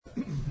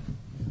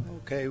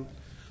Okay.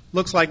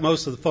 Looks like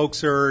most of the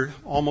folks are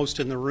almost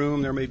in the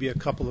room. There may be a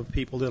couple of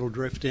people that'll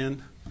drift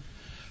in.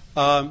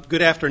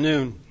 Good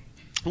afternoon.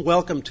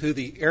 Welcome to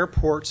the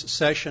airports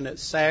session at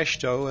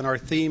SASHTO, and our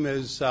theme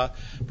is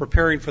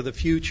preparing for the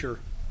future.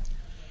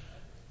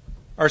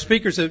 Our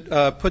speakers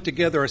have put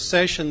together a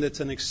session that's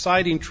an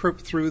exciting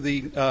trip through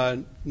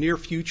the near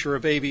future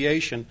of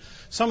aviation.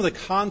 Some of the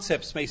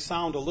concepts may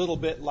sound a little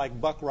bit like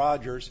Buck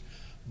Rogers,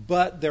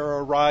 but they're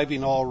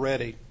arriving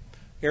already.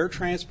 Air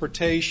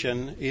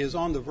transportation is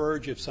on the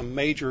verge of some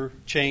major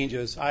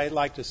changes. I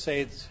like to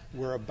say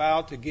we're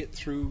about to get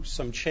through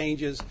some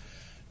changes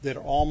that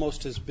are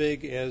almost as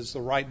big as the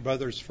Wright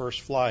brothers'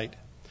 first flight.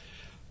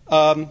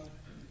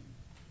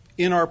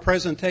 In our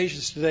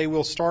presentations today,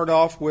 we'll start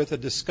off with a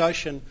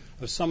discussion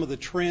of some of the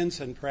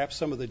trends and perhaps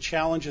some of the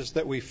challenges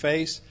that we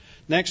face.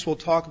 Next, we'll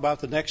talk about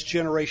the next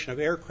generation of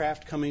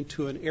aircraft coming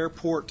to an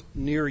airport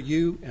near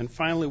you. And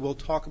finally, we'll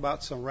talk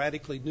about some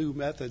radically new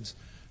methods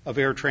of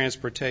air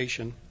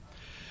transportation.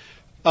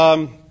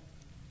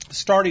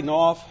 Starting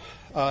off,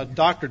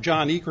 Dr.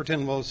 John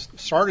Eagerton will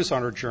start us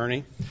on our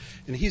journey,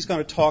 and he's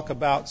going to talk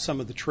about some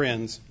of the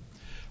trends.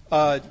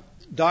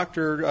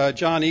 Dr.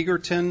 John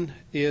Eagerton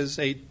is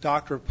a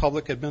doctor of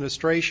public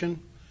administration.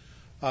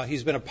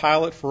 He's been a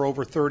pilot for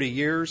over 30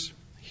 years.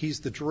 He's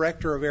the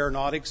director of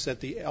aeronautics at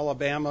the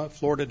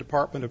Florida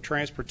Department of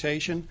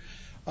Transportation.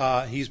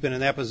 He's been in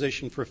that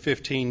position for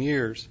 15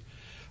 years.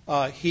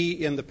 He,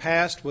 in the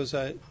past, was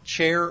a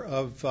chair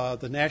of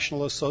the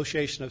National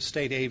Association of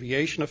State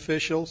Aviation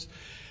Officials.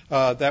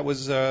 That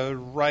was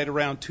right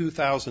around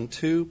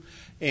 2002.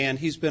 And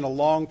he's been a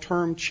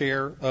long-term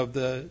chair of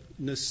the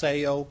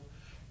NASAO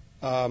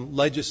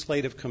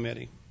Legislative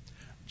Committee.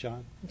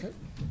 John? Okay.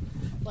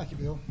 Thank you,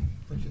 Bill.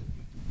 Appreciate it.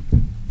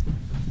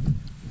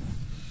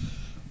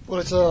 Well,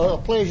 it's a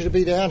pleasure to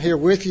be down here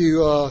with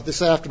you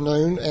this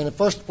afternoon. And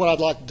first, what I'd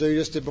like to do,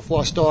 just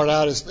before I start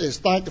out, is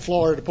thank the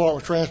Florida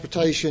Department of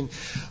Transportation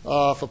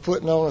for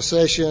putting on a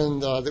session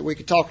that we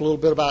could talk a little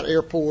bit about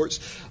airports.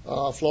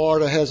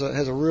 Florida has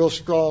a real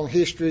strong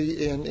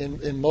history in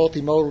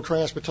multimodal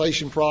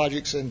transportation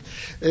projects, and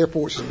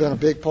airports has been a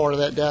big part of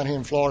that down here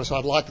in Florida. So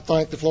I'd like to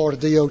thank the Florida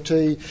DOT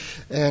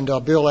and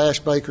Bill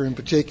Ashbaker in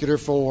particular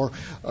for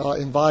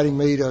inviting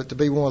me to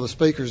be one of the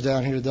speakers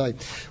down here today.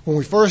 When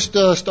we first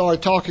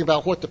started talking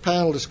about what the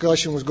panel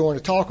discussion was going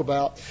to talk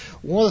about,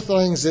 one of the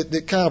things that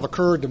kind of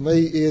occurred to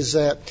me is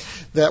that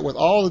with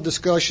all the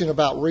discussion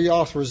about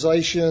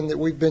reauthorization that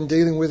we've been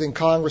dealing with in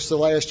Congress the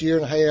last year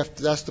and a half,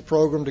 that's the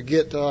program to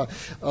get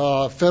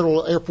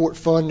federal airport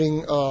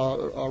funding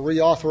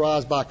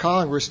reauthorized by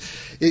Congress.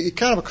 It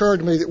kind of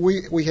occurred to me that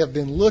we have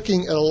been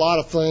looking at a lot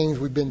of things.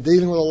 We've been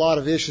dealing with a lot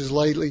of issues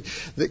lately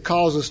that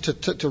cause us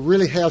to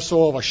really have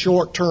sort of a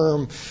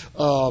short-term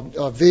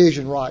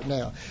vision right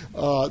now.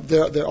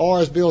 There are,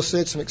 as Bill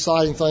said, some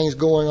exciting things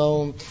going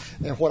on.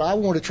 And what I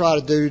want to try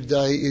to do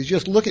today is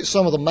just look at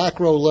some of the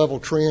macro level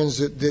trends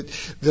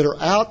that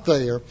are out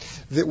there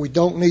that we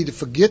don't need to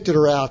forget that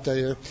are out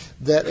there,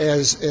 that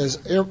as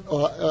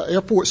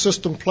airport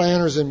system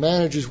planners and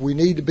managers we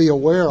need to be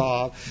aware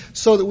of,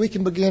 so that we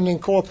can begin to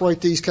incorporate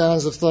these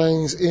kinds of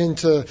things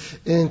into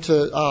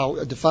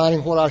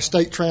defining what our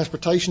state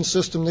transportation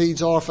system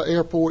needs are for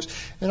airports,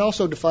 and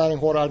also defining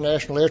what our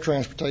national air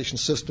transportation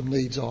system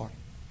needs are.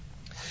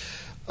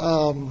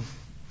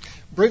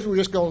 Briefly, we're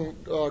just going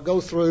to go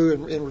through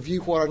and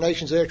review what our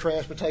nation's air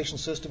transportation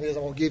system is.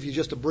 I'm going to give you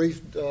just a brief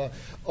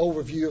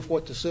overview of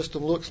what the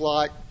system looks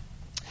like.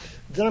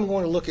 Then I'm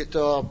going to look at,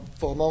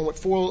 for a moment,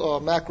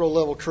 4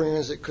 macro-level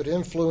trends that could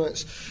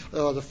influence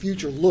the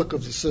future look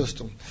of the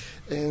system.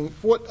 And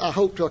what I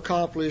hope to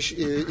accomplish,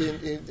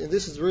 and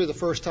this is really the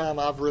first time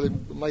I've really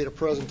made a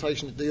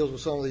presentation that deals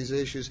with some of these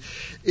issues,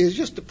 is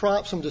just to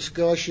prompt some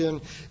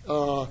discussion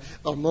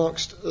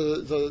amongst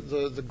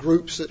the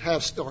groups that are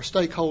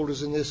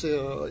stakeholders in this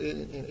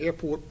in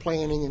airport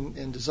planning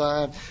and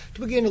design,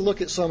 to begin to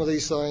look at some of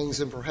these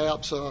things and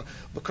perhaps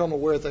become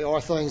aware that they are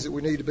things that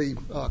we need to be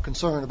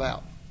concerned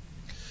about.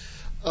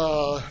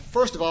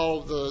 First of all,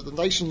 the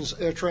nation's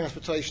air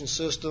transportation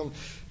system,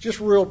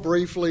 just real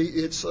briefly,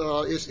 it's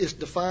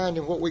defined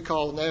in what we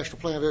call the National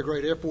Plan of Air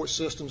Grade Airport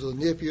Systems, or the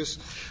NIPIS.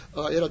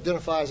 It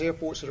identifies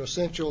airports that are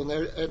essential in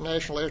their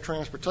national air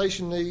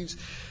transportation needs,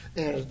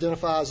 and it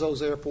identifies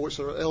those airports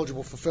that are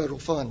eligible for federal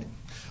funding.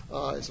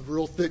 It's a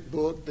real thick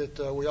book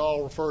that we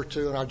all refer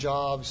to in our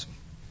jobs.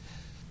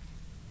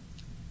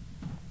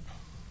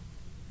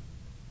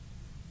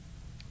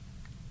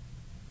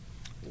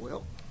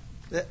 Well,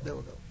 there we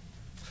go.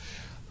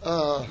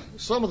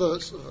 Some of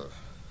the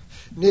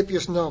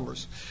NIPIS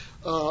numbers.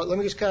 Let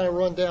me just kind of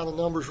run down the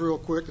numbers real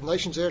quick. The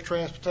nation's air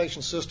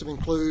transportation system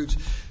includes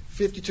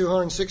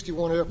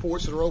 5,261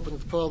 airports that are open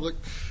to the public.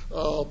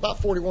 About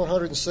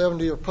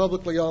 4,170 are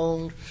publicly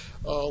owned.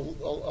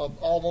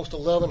 Almost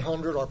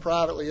 1,100 are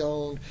privately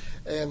owned.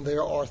 And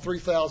there are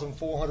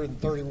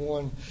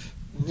 3,431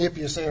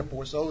 NIPIS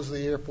airports. Those are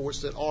the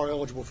airports that are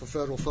eligible for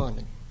federal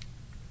funding.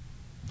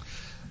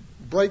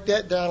 Break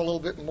that down a little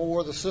bit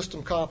more. The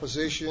system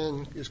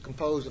composition is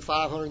composed of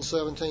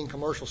 517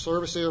 commercial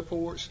service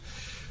airports,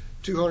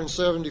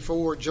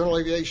 274 general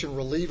aviation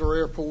reliever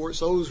airports.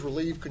 Those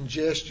relieve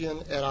congestion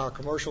at our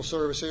commercial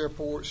service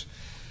airports.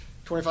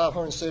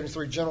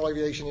 2,573 general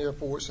aviation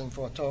airports, and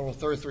for a total of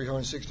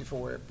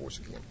 3,364 airports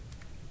again.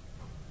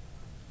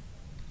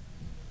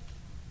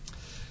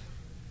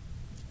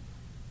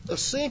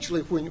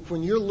 Essentially,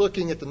 when you're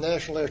looking at the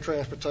National Air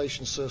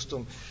Transportation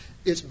System,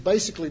 it's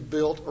basically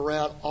built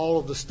around all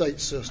of the state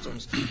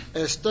systems.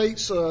 As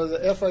states,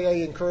 the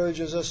FAA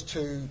encourages us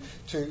to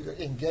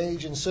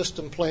engage in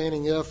system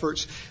planning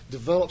efforts,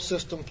 develop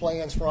system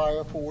plans for our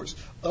airports,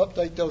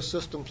 update those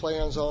system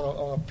plans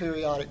on a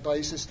periodic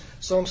basis.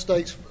 Some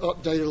states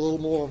update it a little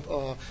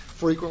more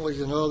frequently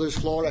than others.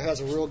 Florida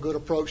has a real good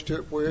approach to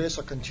it, where it's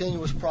a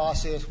continuous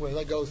process where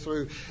they go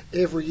through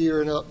every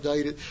year and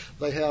update it.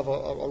 They have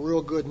a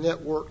real good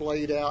network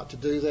laid out to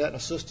do that and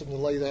a system to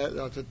lay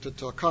that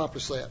to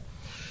accomplish that.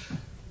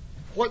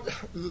 What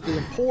the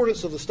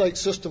importance of the state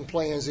system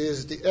plans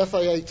is the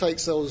FAA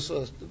takes those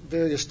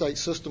various state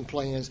system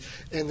plans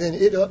and then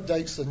it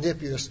updates the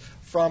NIPIAS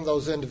from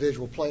those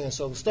individual plans.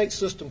 So the state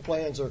system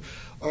plans are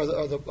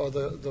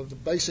the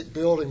basic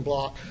building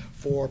block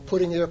for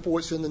putting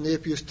airports in the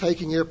NIPIAS,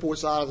 taking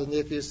airports out of the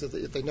NIPIAS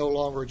if they no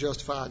longer are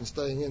justified in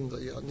staying in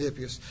the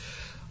NIPIAS.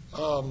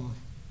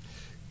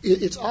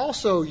 It's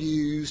also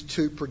used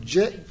to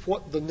project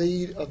what the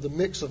need of the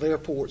mix of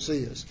airports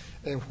is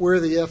and where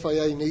the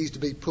FAA needs to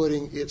be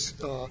putting its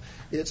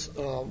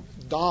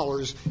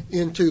dollars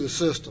into the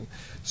system.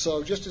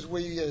 So just as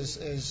we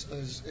as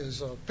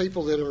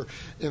people that are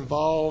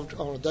involved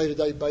on a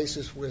day-to-day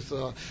basis with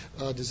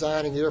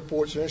designing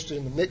airports are interested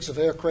in the mix of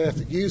aircraft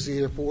that use the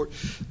airport,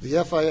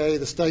 the FAA,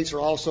 the states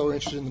are also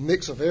interested in the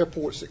mix of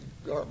airports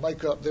that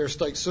make up their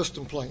state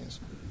system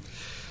plans.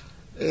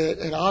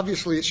 And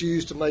obviously it's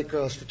used to make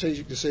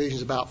strategic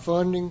decisions about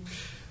funding.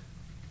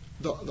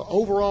 The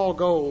overall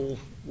goal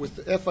with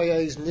the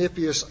FAA's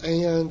NIPIAS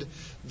and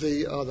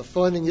the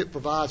funding it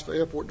provides for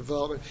airport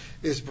development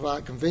is to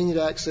provide convenient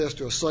access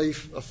to a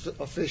safe,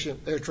 efficient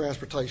air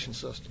transportation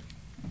system.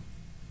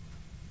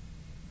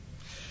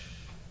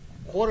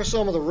 What are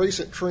some of the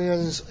recent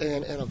trends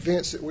and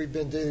events that we've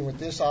been dealing with?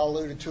 This I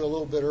alluded to a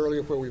little bit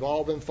earlier, where we've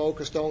all been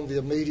focused on the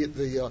immediate,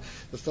 the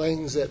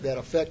things that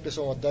affect us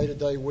on a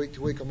day-to-day,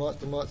 week-to-week, or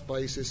month-to-month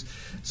basis.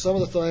 Some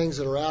of the things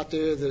that are out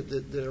there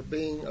that are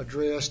being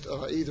addressed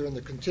either in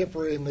the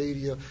contemporary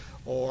media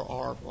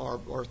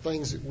or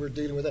things that we're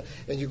dealing with.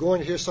 And you're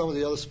going to hear some of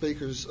the other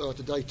speakers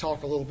today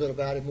talk a little bit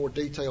about in more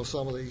detail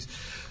some of these.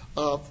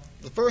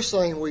 The first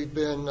thing we've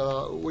been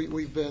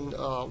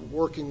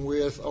working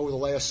with over the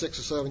last 6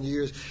 or 7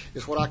 years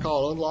is what I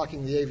call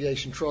unlocking the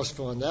Aviation Trust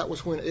Fund. That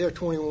was when Air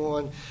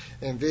 21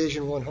 and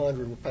Vision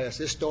 100 were passed.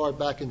 This started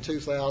back in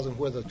 2000,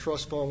 where the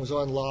trust fund was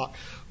unlocked.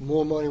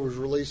 More money was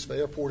released for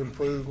airport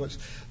improvements.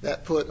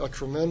 That put a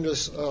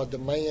tremendous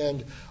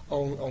demand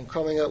on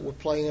coming up with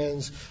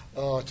plans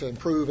to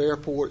improve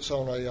airports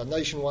on a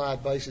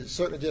nationwide basis. It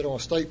certainly did on a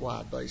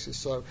statewide basis.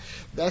 So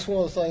that's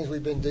one of the things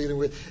we've been dealing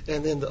with.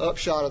 And then the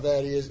upshot of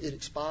that is it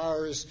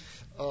expires,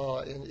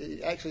 and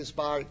it actually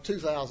expired in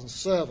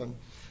 2007.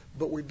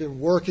 But we've been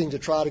working to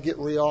try to get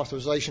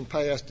reauthorization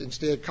passed.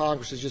 Instead,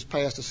 Congress has just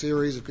passed a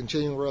series of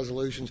continuing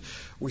resolutions.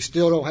 We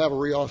still don't have a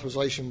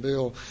reauthorization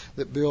bill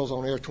that builds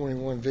on Air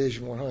 21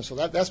 Vision 100. So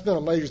that's been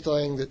a major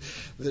thing that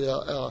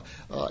the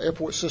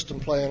airport system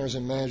planners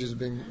and managers have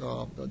been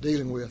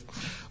dealing with.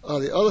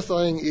 The other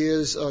thing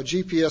is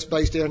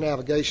GPS-based air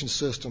navigation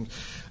systems.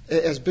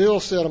 As Bill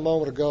said a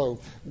moment ago,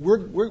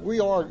 we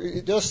are,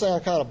 it does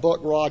sound kind of Buck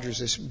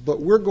Rogers-ish,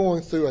 but we're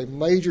going through a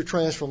major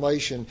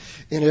transformation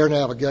in air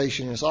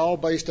navigation. It's all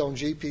based on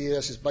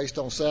GPS, it's based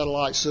on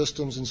satellite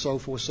systems and so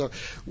forth. So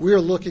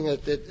we're looking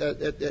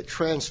at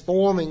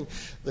transforming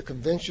the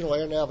conventional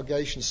air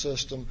navigation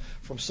system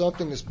from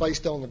something that's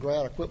based on the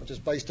ground, equipment that's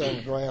based on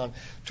the ground,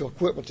 to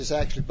equipment that's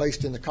actually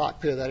based in the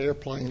cockpit of that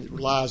airplane that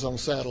relies on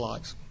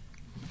satellites.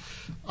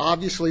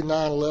 Obviously,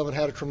 9/11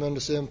 had a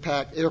tremendous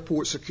impact.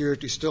 Airport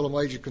security is still a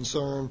major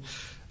concern.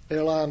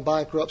 Airline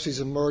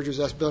bankruptcies and mergers,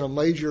 that's been a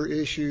major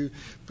issue,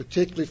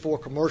 particularly for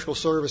commercial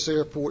service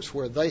airports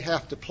where they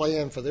have to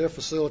plan for their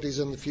facilities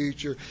in the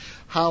future.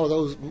 How are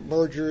those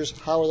mergers,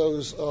 how are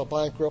those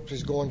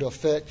bankruptcies going to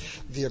affect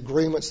the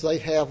agreements they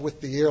have with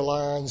the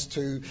airlines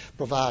to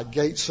provide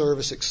gate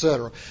service, et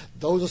cetera?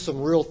 Those are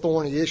some real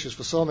thorny issues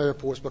for some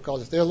airports,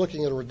 because if they're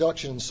looking at a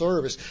reduction in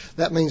service,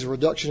 that means a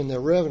reduction in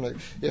their revenue.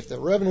 If their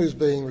revenue is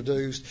being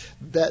reduced,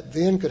 that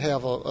then could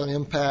have an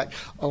impact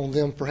on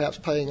them perhaps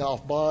paying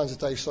off bonds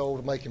that they sold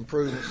to make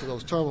improvements to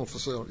those terminal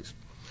facilities.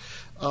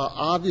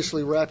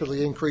 Obviously,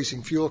 rapidly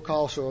increasing fuel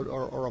costs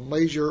are a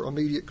major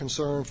immediate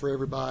concern for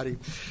everybody,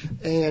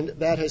 and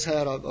that has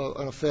had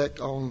an effect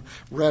on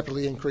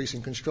rapidly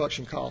increasing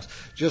construction costs.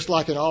 Just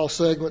like in all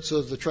segments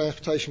of the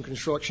transportation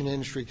construction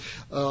industry,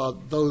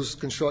 those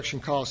construction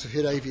costs have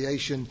hit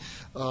aviation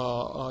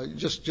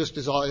just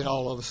as in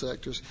all other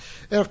sectors.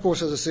 And of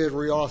course, as I said,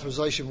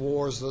 reauthorization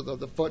wars,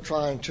 the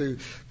trying to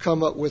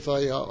come up with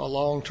a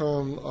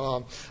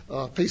long-term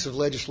piece of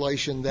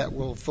legislation that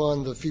will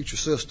fund the future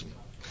system.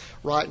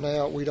 Right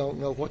now, we don't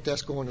know what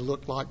that's going to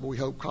look like, but we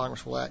hope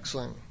Congress will act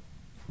soon.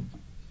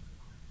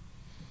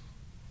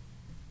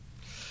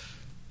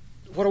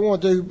 What I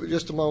want to do in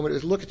just a moment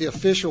is look at the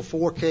official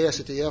forecast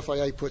that the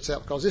FAA puts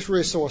out, because this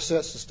really sort of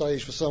sets the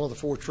stage for some of the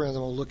four trends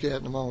I'm going to look at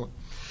in a moment.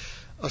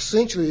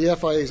 Essentially, the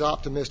FAA is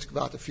optimistic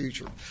about the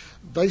future.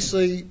 They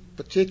see,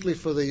 particularly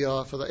for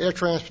the air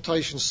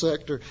transportation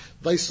sector,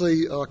 they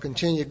see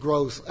continued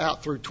growth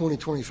out through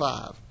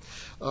 2025.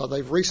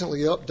 They've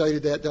recently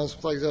updated that, done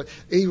some things.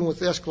 Even with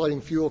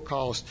escalating fuel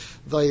costs,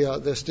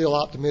 they're still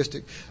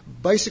optimistic.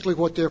 Basically,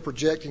 what they're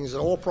projecting is that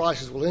oil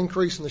prices will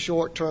increase in the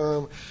short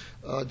term,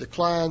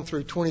 decline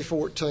through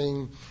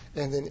 2014,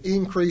 and then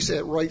increase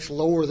at rates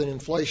lower than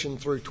inflation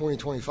through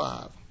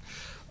 2025.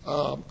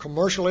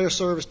 Commercial air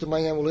service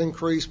demand will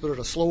increase, but at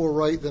a slower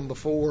rate than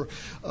before.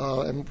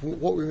 And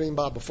what we mean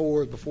by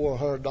before is before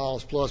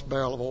 $100 plus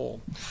barrel of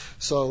oil.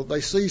 So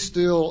they see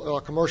still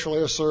commercial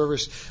air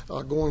service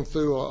going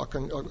through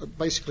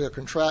basically a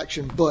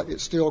contraction, but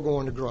it's still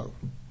going to grow.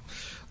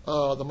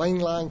 The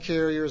mainline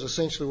carriers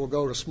essentially will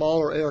go to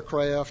smaller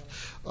aircraft.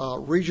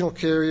 Regional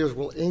carriers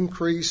will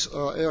increase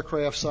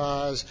aircraft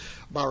size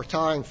by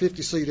retiring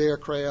 50-seat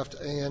aircraft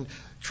and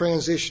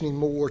transitioning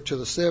more to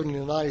the 70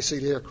 to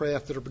 90-seat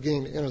aircraft that are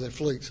beginning to enter their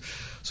fleets.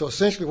 So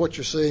essentially what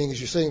you're seeing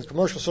is the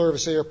commercial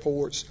service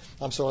airports,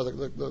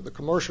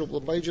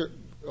 the major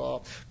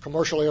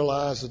commercial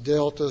airlines, the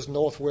Deltas,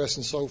 Northwest,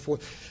 and so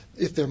forth.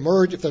 If they're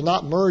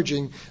not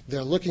merging,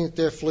 they're looking at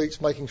their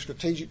fleets, making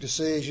strategic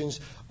decisions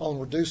on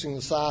reducing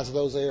the size of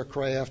those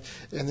aircraft.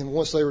 And then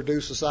once they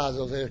reduce the size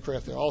of those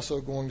aircraft, they're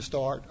also going to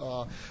start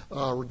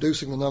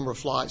reducing the number of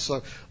flights.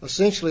 So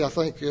essentially, I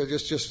think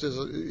just as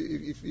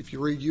if you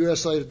read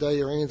USA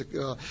Today or any of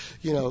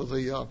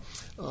the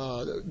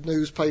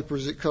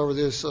newspapers that cover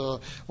this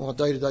on a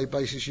day-to-day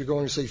basis, you're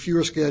going to see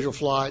fewer scheduled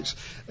flights,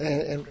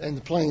 and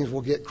the planes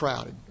will get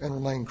crowded and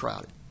remain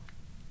crowded.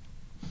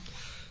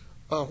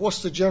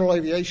 What's the general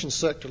aviation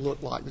sector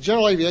look like? The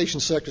general aviation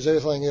sector is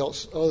everything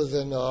else other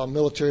than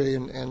military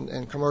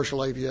and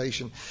commercial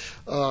aviation.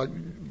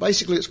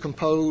 Basically, it's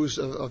composed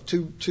of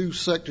two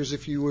sectors,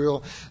 if you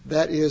will.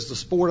 That is the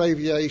sport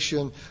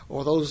aviation,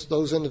 or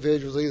those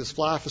individuals either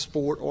fly for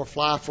sport or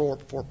fly for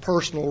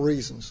personal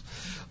reasons.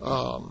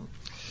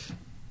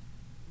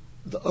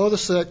 The other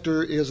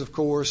sector is, of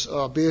course,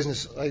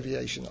 business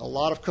aviation. A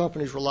lot of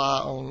companies rely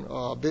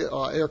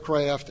on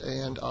aircraft,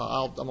 and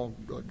I'm going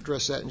to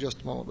address that in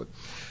just a moment.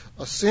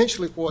 But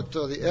essentially what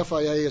the FAA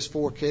is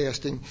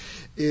forecasting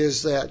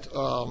is that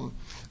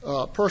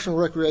personal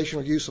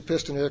recreational use of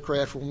piston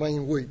aircraft will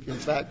remain weak. In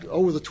fact,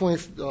 over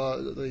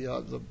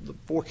the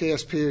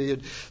forecast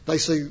period, they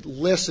see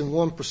less than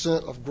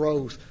 1% of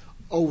growth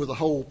over the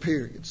whole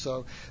period.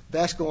 So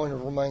that's going to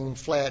remain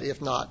flat, if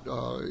not,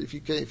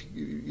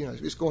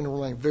 it's going to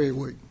remain very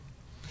weak.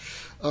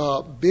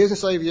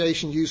 Business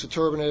aviation use of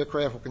turbine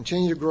aircraft will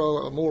continue to grow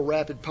at a more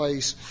rapid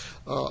pace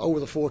over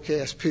the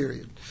forecast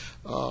period.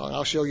 And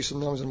I'll show you some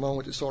numbers in a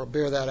moment to sort of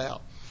bear that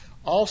out.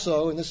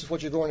 Also, and this is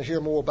what you're going to hear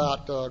more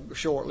about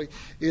shortly,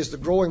 is the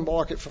growing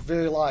market for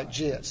very light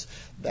jets.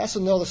 That's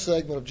another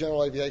segment of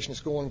general aviation that's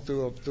going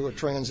through a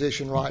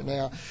transition right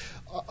now.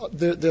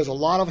 There's a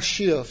lot of a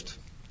shift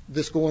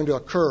that's going to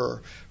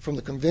occur from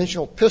the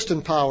conventional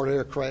piston-powered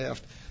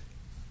aircraft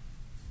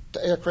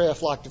to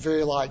aircraft like the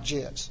very light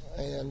jets.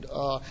 And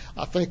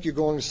I think you're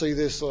going to see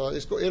this.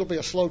 It'll be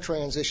a slow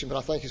transition, but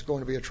I think it's going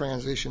to be a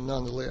transition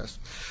nonetheless.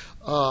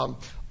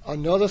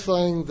 Another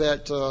thing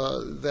that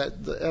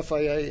the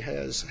FAA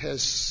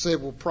has said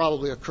will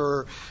probably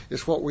occur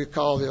is what we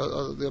call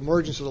the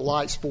emergence of the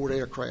light sport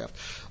aircraft.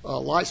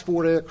 Light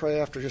sport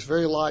aircraft are just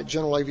very light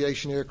general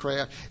aviation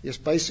aircraft. It's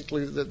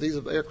basically these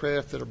are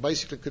aircraft that are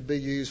basically could be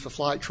used for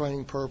flight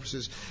training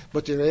purposes,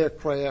 but they're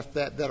aircraft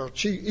that are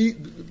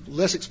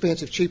less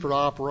expensive, cheaper to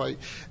operate,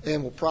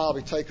 and will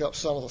probably take up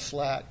some of the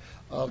slack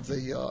of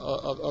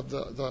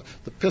the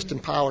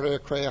piston-powered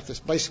aircraft that's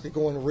basically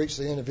going to reach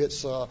the end of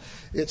its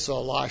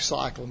life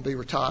cycle and be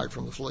retired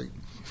from the fleet.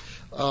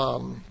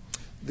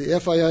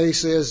 The FAA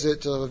says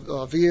that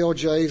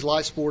VLJs,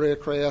 light sport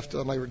aircraft,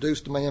 may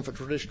reduce demand for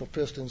traditional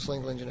piston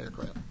single-engine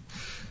aircraft.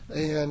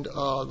 And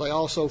they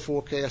also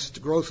forecast that the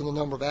growth in the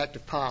number of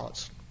active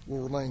pilots will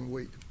remain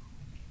weak.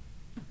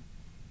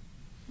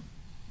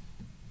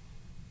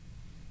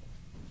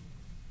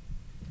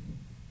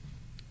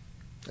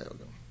 There we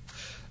go.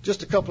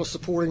 Just a couple of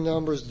supporting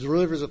numbers. The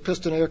deliveries of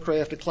piston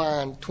aircraft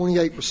declined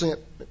 28%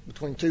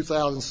 between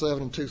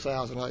 2007 and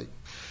 2008.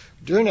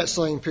 During that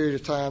same period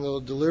of time,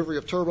 the delivery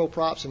of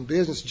turboprops and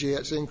business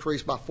jets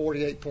increased by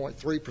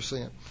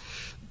 48.3%.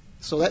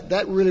 So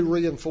that really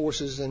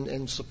reinforces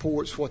and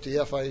supports what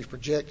the FAA is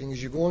projecting,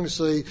 is you're going to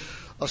see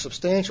a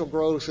substantial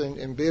growth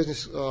in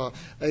business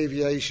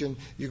aviation.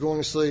 You're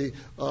going to see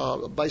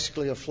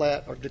basically a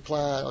flat or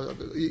decline.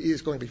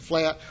 It's going to be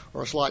flat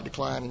or a slight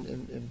decline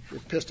in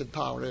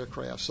piston-powered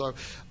aircraft. So,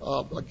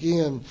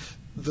 again,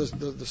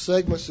 the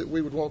segments that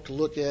we would want to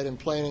look at in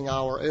planning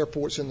our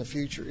airports in the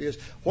future is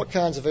what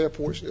kinds of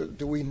airports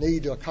do we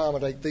need to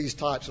accommodate these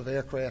types of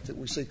aircraft that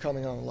we see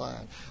coming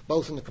online,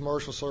 both in the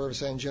commercial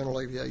service and general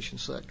aviation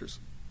sectors.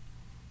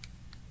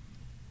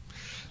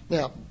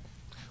 Now,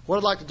 what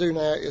I'd like to do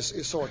now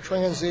is sort of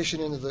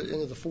transition into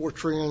the four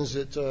trends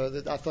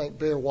that I think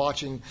bear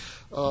watching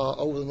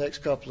over the next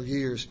couple of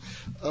years.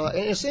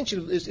 And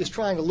essentially, it's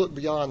trying to look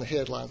beyond the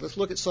headlines. Let's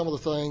look at some of the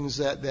things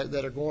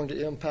that are going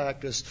to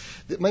impact us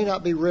that may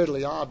not be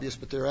readily obvious,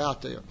 but they're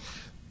out there.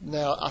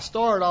 Now, I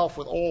started off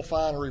with oil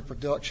refinery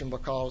production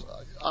because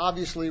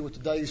obviously with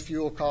today's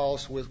fuel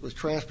costs, with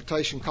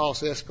transportation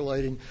costs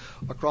escalating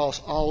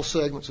across all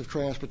segments of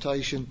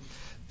transportation,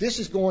 this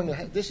is going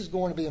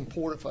to be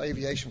important for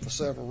aviation for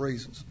several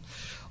reasons.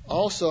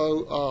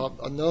 Also,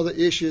 another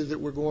issue that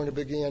we're going to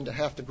begin to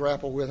have to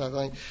grapple with, I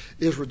think,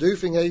 is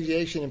reducing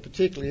aviation and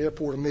particularly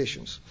airport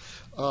emissions.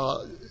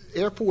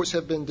 Airports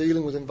have been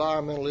dealing with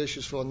environmental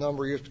issues for a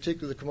number of years,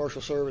 particularly the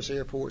commercial service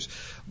airports,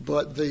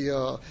 but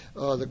the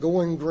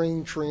going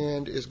green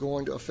trend is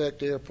going to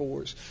affect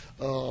airports.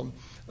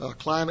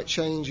 Climate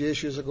change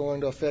issues are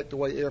going to affect the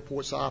way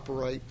airports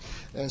operate.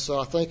 And so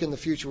I think in the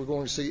future we're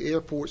going to see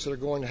airports that are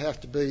going to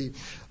have to be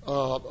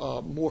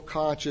more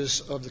conscious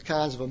of the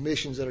kinds of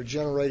emissions that are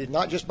generated,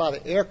 not just by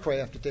the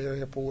aircraft at their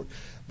airport,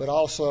 but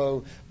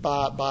also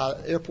by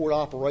airport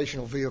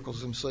operational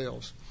vehicles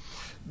themselves.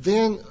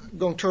 Then I'm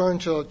going to turn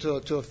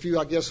to a few,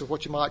 I guess, of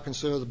what you might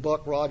consider the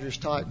Buck Rogers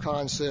type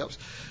concepts.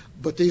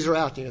 But these are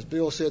out there. As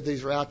Bill said,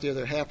 these are out there.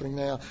 They're happening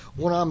now.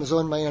 One of them is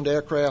unmanned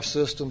aircraft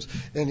systems,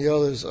 and the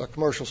other is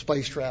commercial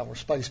space travel,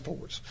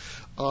 spaceports.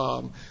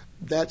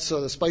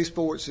 The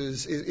spaceports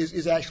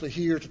is actually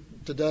here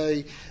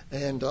today,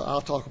 and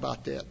I'll talk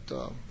about that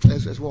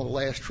as one of the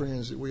last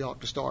trends that we ought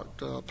to start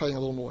paying a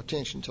little more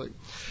attention to.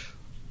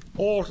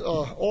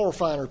 Oil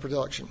refinery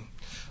production.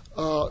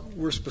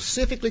 We're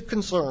specifically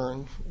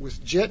concerned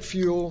with jet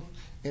fuel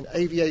and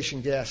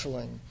aviation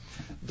gasoline.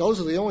 Those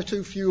are the only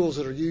two fuels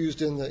that are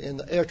used in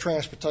the air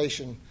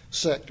transportation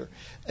sector,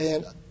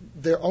 and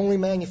they're only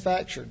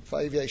manufactured for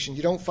aviation.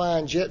 You don't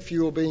find jet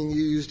fuel being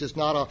used. It's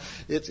not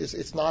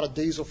a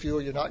diesel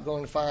fuel. You're not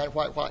going to find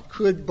what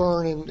could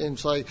burn in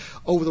say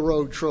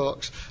over-the-road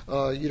trucks.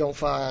 You don't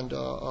find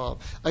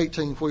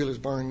 18-wheelers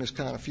burning this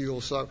kind of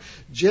fuel. So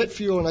jet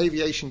fuel and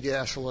aviation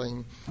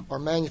gasoline are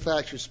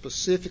manufactured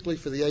specifically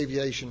for the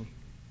aviation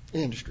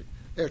industry,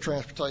 air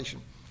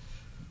transportation.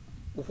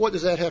 Well, what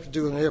does that have to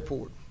do in an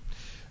airport?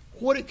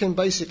 What it can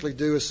basically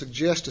do is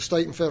suggest to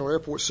state and federal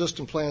airport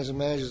system planners and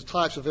managers the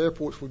types of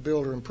airports we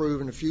build or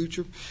improve in the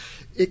future.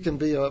 It can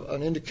be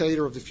an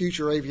indicator of the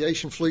future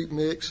aviation fleet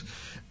mix,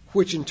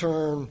 which in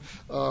turn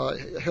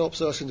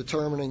helps us in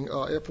determining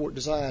airport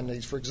design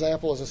needs. For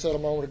example, as I said a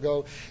moment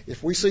ago,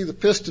 if we see the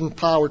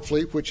piston-powered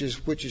fleet, which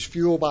is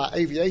fueled by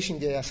aviation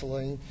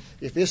gasoline,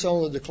 if it's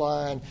on the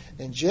decline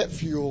and jet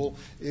fuel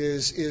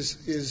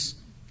is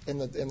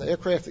and the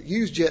aircraft that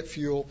use jet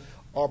fuel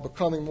are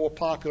becoming more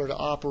popular to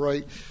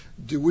operate,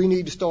 do we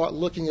need to start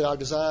looking at our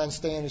design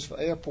standards for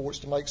airports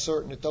to make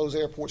certain that those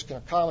airports can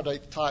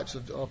accommodate the types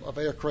of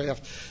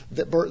aircraft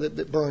that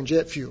burn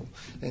jet fuel?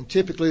 And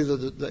typically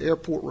the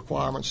airport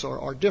requirements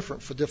are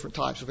different for different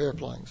types of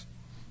airplanes.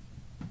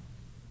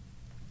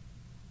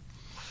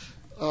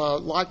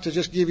 Like to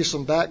just give you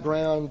some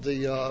background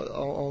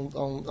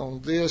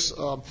on this.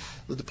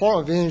 The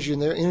Department of Energy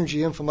and their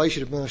Energy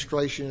Information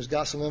Administration has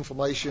got some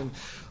information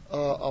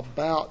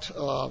about,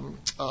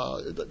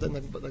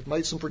 they've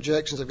made some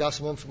projections. They've got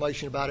some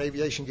information about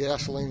aviation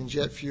gasoline and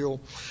jet fuel.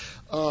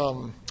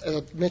 As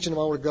I mentioned a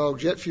moment ago,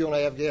 jet fuel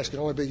and avgas can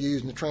only be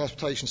used in the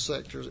transportation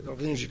sector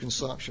of energy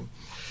consumption.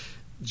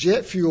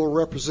 Jet fuel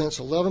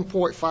represents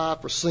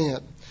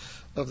 11.5%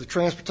 of the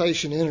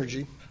transportation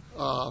energy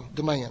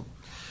demand,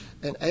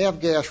 and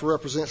avgas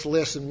represents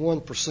less than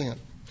 1%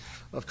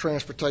 of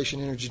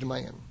transportation energy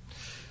demand.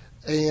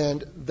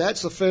 And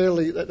that's a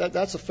fairly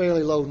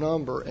low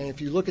number. And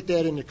if you look at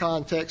that in the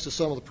context of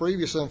some of the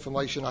previous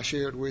information I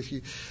shared with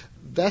you,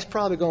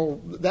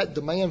 that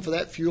demand for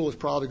that fuel is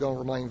probably going to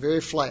remain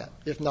very flat,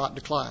 if not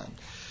decline.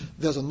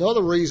 There's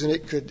another reason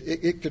it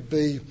could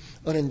be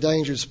an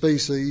endangered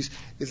species,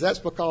 is that's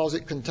because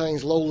it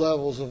contains low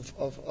levels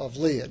of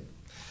lead.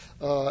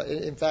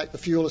 In fact, the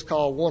fuel is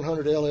called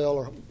 100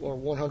 LL or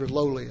 100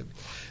 low lead.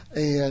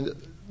 And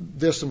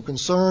there's some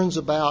concerns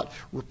about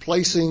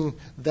replacing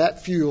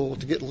that fuel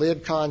to get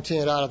lead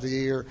content out of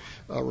the air,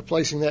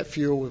 replacing that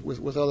fuel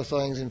with other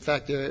things. In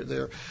fact,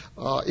 there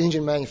are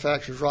engine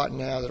manufacturers right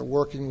now that are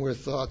working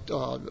with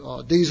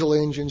diesel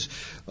engines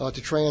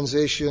to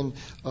transition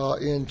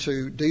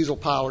into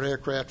diesel-powered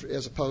aircraft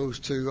as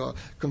opposed to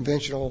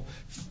conventional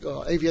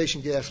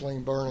aviation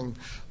gasoline burning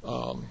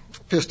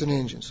piston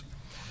engines.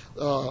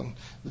 The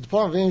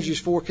Department of Energy's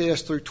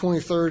forecast through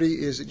 2030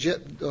 is that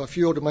jet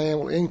fuel demand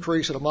will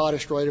increase at a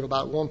modest rate of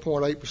about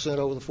 1.8%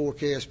 over the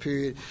forecast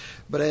period,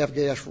 but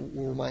avgas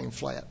will remain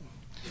flat.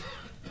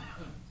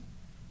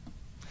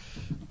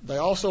 They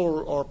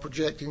also are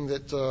projecting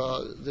that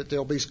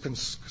there'll be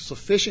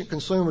sufficient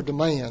consumer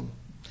demand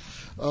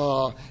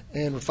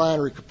and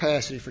refinery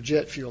capacity for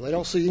jet fuel. They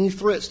don't see any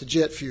threats to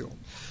jet fuel.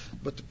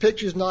 But the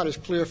picture is not as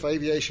clear for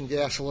aviation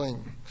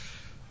gasoline.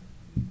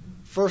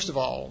 First of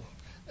all,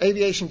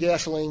 aviation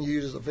gasoline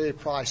users are very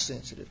price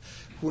sensitive.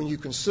 When you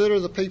consider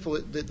the people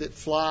that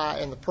fly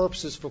and the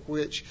purposes for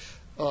which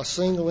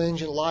single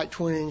engine, light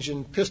twin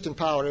engine, piston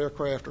powered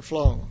aircraft are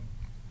flown,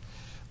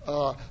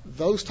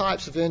 those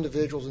types of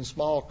individuals in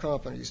small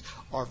companies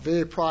are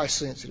very price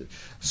sensitive.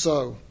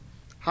 So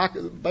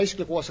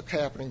basically what's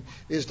happening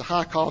is the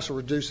high cost of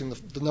reducing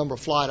the number of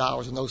flight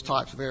hours in those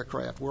types of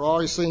aircraft. We're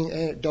already seeing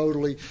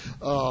anecdotally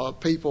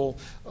people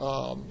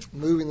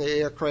moving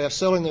their aircraft,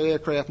 selling their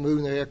aircraft,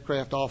 moving their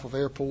aircraft off of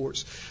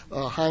airports,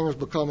 hangars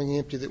becoming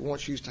empty that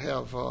once used to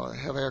have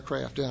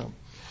aircraft in them.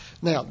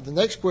 Now, the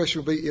next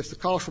question will be, if the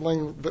costs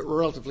remain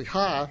relatively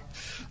high,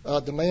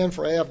 demand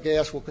for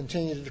avgas will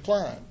continue to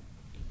decline.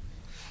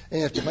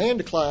 And if demand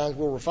declines,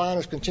 will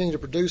refiners continue to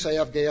produce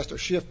avgas or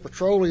shift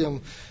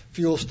petroleum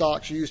fuel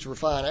stocks used to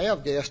refine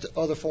avgas to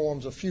other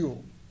forms of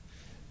fuel?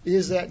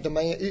 Is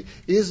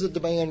the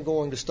demand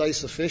going to stay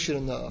sufficient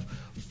enough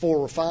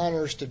for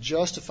refiners to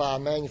justify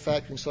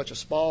manufacturing such a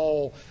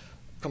small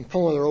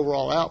component of their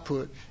overall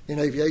output in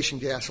aviation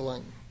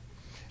gasoline?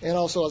 And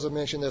also, as I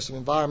mentioned, there's some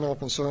environmental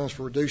concerns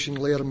for reducing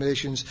lead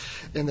emissions,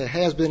 and there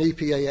has been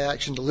EPA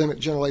action to limit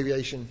general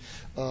aviation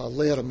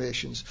lead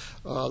emissions.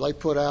 They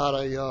put out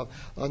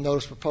a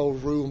notice of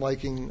proposed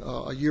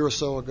rulemaking a year or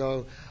so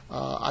ago.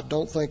 I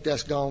don't think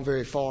that's gone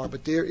very far,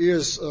 but there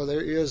is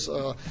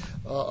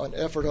an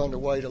effort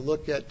underway to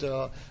look at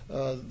the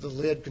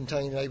lead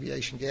contained in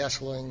aviation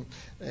gasoline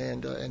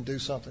and do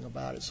something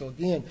about it. So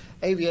again,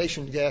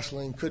 aviation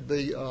gasoline could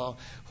be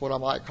what I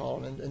might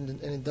call an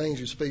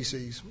endangered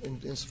species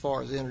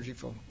insofar as energy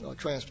for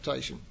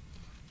transportation.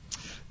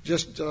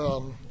 Just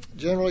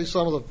generally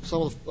some of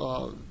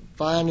the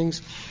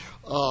findings.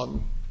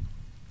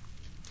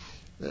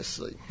 Let's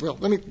see. Well,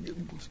 let me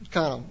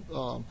kind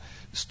of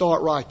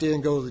start right there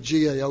and go to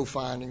the GAO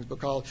findings,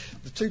 because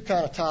the two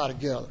kind of tie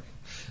together.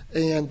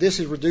 And this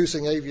is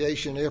reducing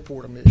aviation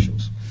airport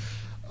emissions.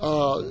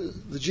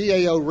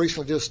 The GAO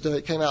recently did a study,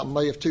 it came out in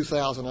May of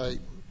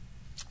 2008,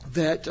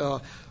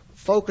 that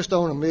focused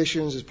on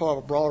emissions as part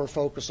of a broader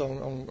focus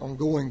on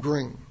going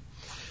green.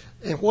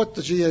 And what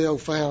the GAO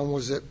found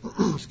was that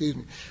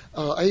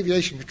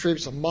aviation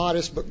contributes a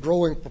modest but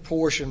growing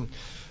proportion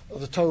of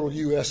the total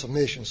U.S.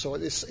 emissions. So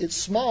it's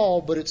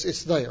small, but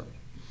it's there.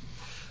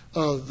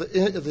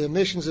 The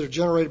emissions that are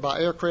generated by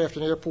aircraft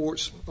and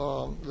airports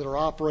that are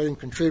operating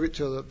contribute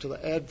to the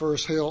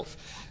adverse health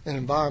and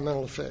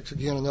environmental effects.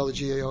 Again, another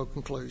GAO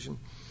conclusion.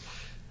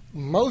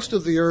 Most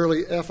of the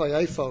early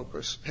FAA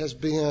focus has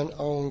been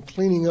on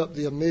cleaning up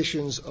the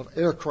emissions of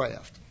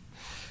aircraft.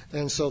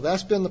 And so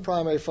that's been the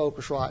primary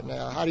focus right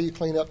now. How do you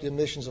clean up the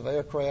emissions of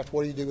aircraft?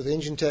 What do you do with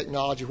engine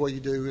technology? What do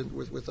you do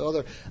with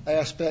other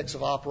aspects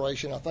of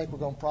operation? I think we're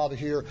going to probably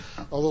hear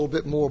a little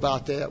bit more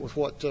about that with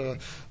what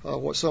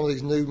some of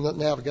these new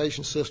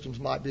navigation systems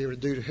might be able to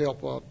do to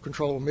help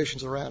control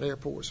emissions around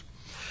airports.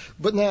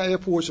 But now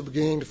airports are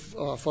beginning to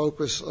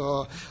focus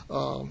on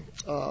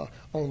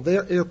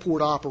their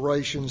airport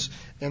operations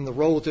and the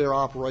role that their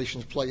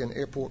operations play in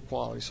airport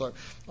quality. So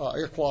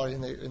air quality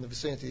in the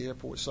vicinity of the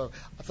airport. So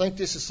I think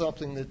this is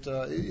something that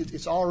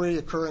it's already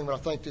occurring, but I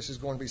think this is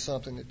going to be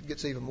something that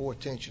gets even more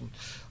attention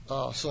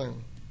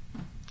soon.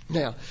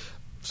 Now,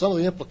 some of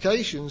the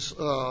implications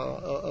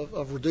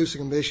of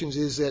reducing emissions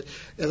is that,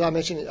 as I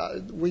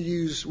mentioned, we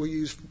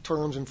use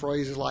terms and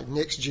phrases like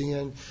next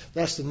gen.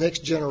 That's the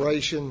next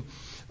generation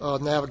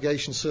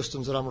navigation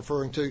systems that I'm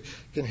referring to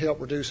can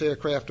help reduce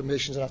aircraft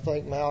emissions. And I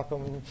think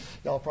Malcolm and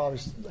y'all probably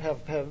have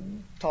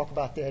talked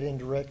about that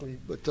indirectly.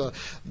 But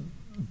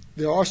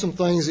there are some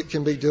things that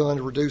can be done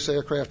to reduce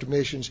aircraft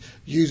emissions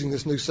using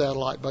this new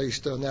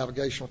satellite-based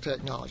navigational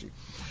technology.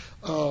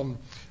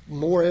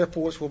 More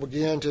airports will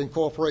begin to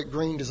incorporate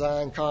green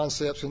design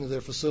concepts into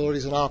their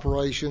facilities and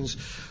operations.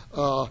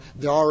 There are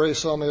already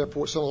some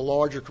airports, some of the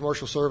larger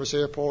commercial service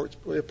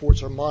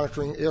airports are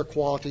monitoring air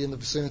quality in the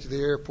vicinity of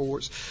the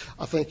airports.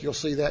 I think you'll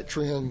see that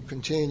trend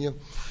continue.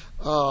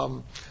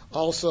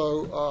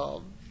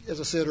 Also, as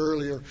I said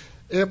earlier,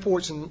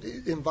 airports and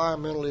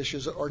environmental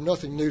issues are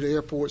nothing new to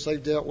airports.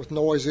 They've dealt with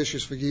noise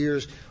issues for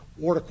years.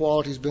 Water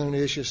quality has been an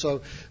issue,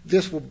 so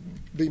this will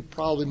be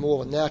probably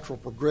more of a natural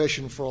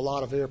progression for a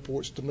lot of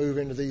airports to move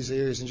into these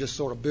areas and just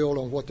sort of build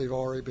on what they've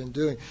already been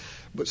doing.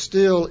 But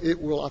still,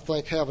 it will, I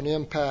think, have an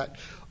impact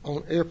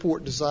on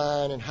airport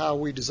design and how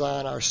we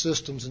design our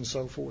systems and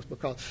so forth.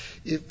 Because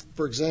if,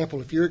 for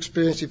example, if you're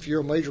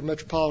a major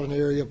metropolitan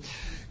area,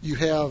 you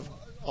have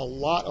a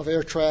lot of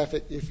air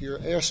traffic. If your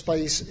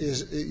airspace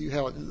you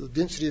have the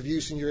density of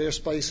use in your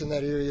airspace in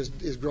that area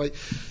is great,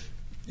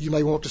 you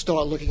may want to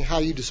start looking at how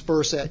you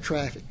disperse that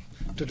traffic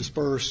to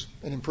disperse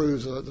and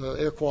improve the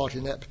air quality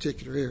in that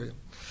particular area.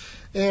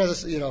 And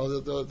as you know,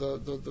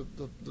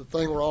 the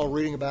thing we're all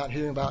reading about and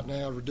hearing about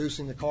now,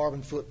 reducing the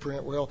carbon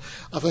footprint. Well,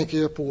 I think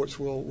airports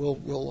will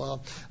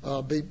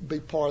be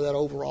part of that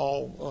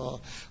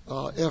overall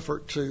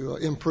effort to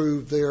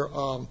improve their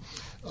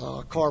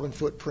carbon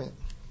footprint.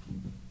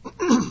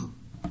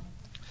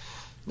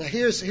 Now,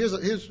 here's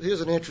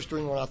an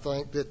interesting one, I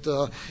think,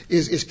 that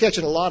is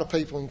catching a lot of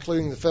people,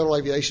 including the Federal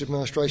Aviation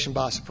Administration,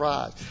 by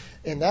surprise,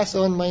 and that's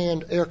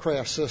unmanned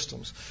aircraft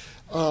systems.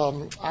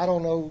 I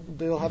don't know,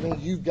 Bill, how many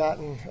you've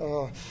gotten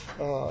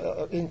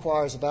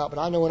inquiries about, but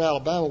I know in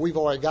Alabama we've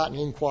already gotten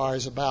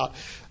inquiries about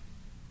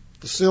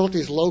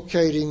facilities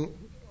locating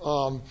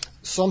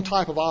some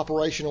type of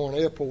operation on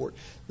an airport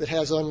that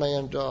has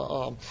unmanned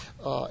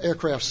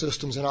aircraft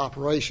systems in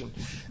operation.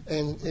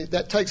 And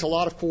that takes a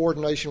lot of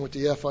coordination with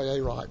the FAA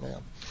right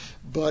now.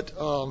 But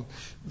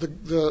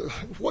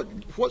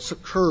what's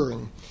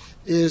occurring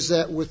is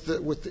that with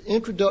the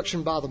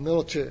introduction by the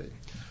military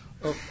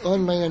of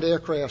unmanned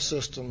aircraft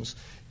systems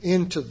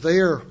into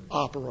their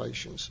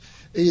operations,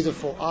 either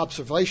for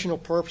observational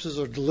purposes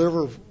or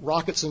deliver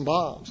rockets and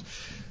bombs,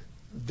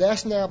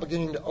 that's now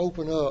beginning to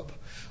open up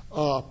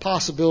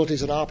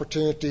possibilities and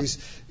opportunities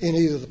in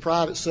either the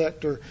private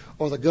sector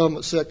or the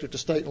government sector at the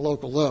state and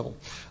local level.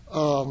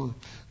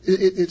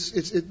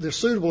 They're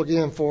suitable,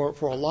 again, for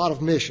a lot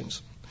of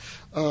missions.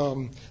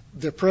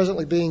 They're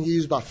presently being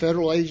used by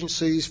federal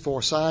agencies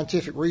for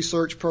scientific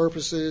research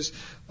purposes,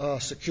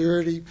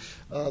 security,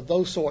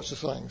 those sorts of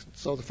things.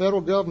 So the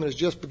federal government is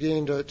just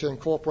beginning to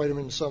incorporate them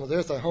into some of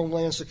their things,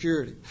 homeland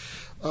security.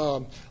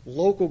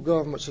 Local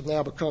governments are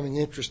now becoming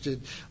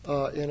interested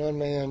in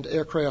unmanned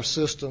aircraft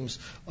systems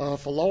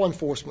for law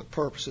enforcement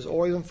purposes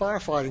or even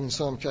firefighting in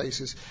some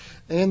cases.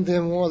 And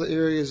then one of the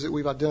areas that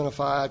we've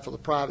identified for the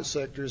private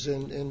sector is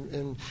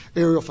in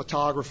aerial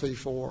photography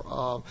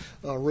for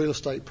real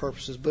estate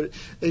purposes. But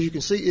as you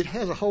can see, it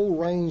has a whole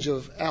range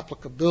of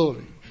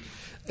applicability.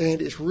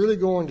 And it's really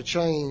going to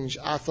change,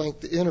 I think,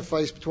 the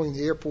interface between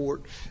the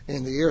airport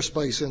and the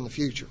airspace in the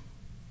future.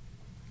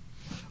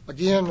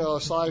 Again,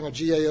 citing a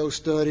GAO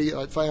study,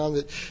 I found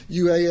that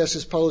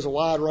UASs pose a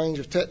wide range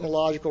of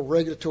technological,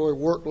 regulatory,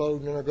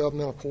 workload, and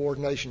intergovernmental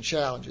coordination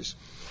challenges.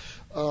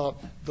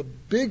 The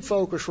big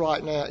focus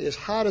right now is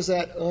how does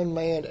that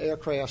unmanned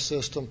aircraft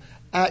system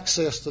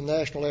access the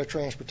National Air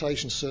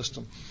Transportation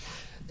System?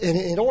 And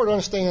in order to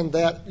understand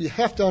that, you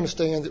have to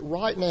understand that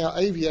right now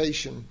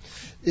aviation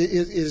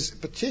is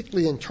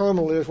particularly in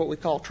terminal areas, what we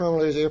call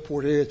terminal areas,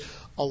 airport areas.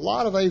 A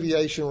lot of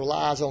aviation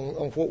relies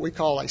on what we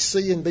call a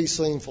see and be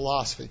seen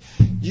philosophy.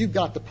 You've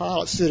got the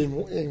pilots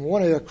sitting in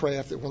one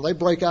aircraft that when they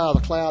break out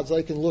of the clouds,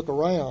 they can look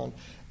around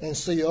and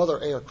see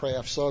other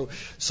aircraft. So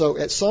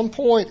at some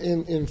point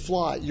in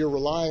flight, you're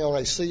relying on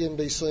a see and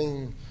be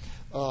seen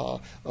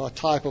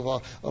type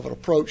of an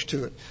approach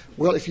to it.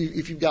 Well, if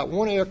you've got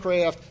one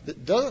aircraft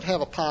that doesn't have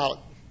a pilot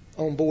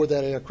on board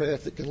that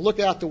aircraft that can look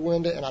out the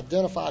window and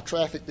identify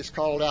traffic that's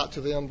called out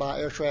to them by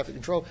air traffic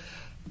control,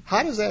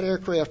 how does that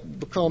aircraft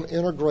become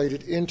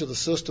integrated into the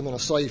system in a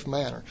safe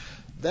manner?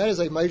 That is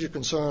a major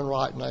concern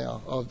right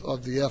now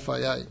of the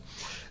FAA.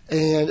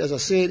 And as I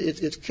said,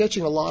 it's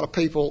catching a lot of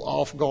people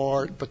off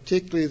guard,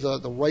 particularly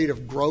the rate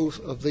of growth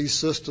of these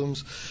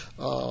systems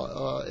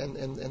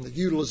and the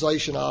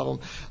utilization of them.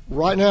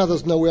 Right now,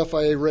 there's no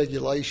FAA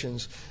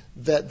regulations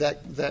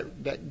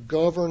that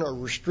govern or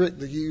restrict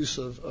the use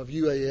of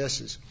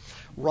UASs.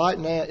 Right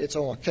now, it's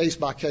on a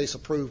case-by-case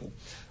approval.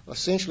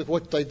 Essentially,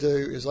 what they do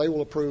is they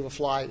will approve a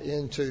flight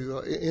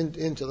into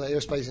the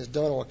airspace, and it's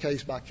done on a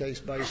case-by-case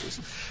basis.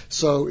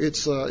 So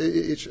it's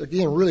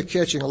again really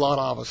catching a lot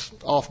of us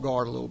off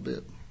guard a little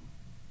bit.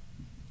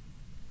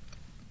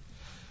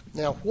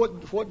 Now,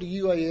 what do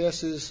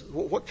UASs?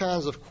 What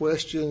kinds of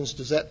questions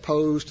does that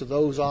pose to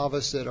those of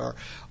us that are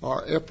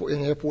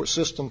in airport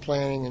system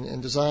planning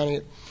and designing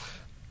it?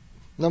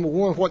 Number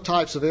one, what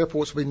types of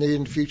airports we need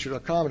in the future to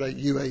accommodate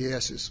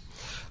UASs?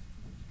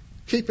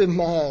 Keep in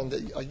mind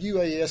that a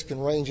UAS can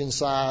range in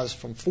size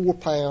from 4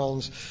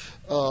 pounds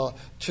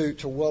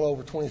to well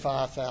over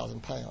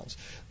 25,000 pounds.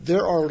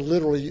 There are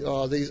literally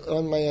these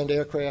unmanned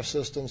aircraft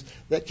systems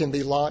that can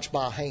be launched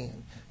by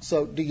hand.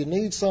 So do you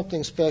need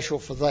something special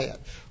for that?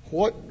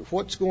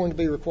 What's going to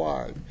be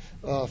required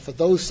for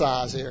those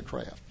size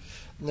aircraft?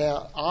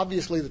 Now,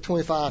 obviously, the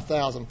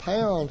 25,000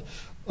 pound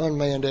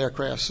unmanned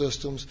aircraft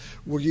systems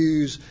will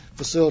use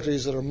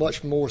facilities that are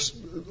much more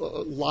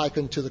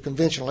likened to the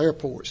conventional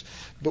airports.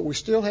 But we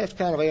still have to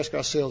kind of ask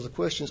ourselves the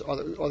questions,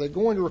 are they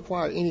going to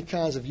require any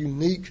kinds of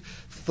unique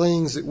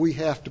things that we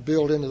have to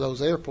build into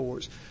those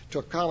airports to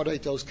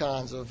accommodate those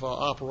kinds of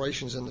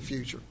operations in the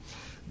future?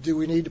 Do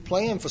we need to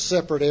plan for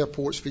separate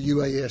airports for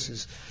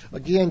UASs?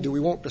 Again, do we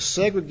want to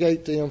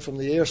segregate them from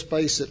the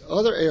airspace that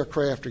other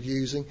aircraft are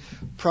using,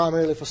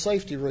 primarily for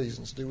safety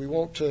reasons? Do we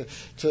want to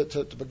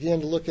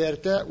begin to look at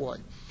it that way?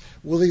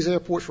 Will these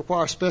airports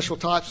require special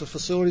types of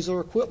facilities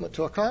or equipment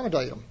to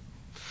accommodate them?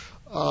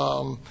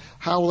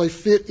 How will they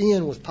fit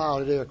in with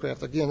piloted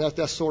aircraft? Again,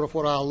 that's sort of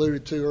what I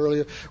alluded to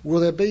earlier.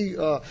 Will there be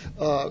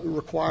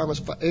requirements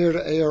for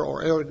air-to-air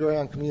or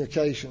air-to-ground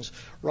communications?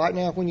 Right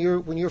now, when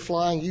you're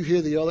flying, you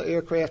hear the other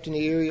aircraft in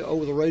the area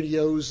over the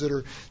radios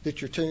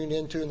that you're tuned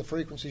into and the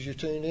frequencies you're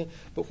tuned in.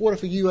 But what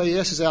if a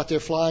UAS is out there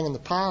flying and the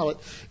pilot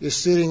is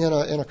sitting in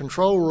a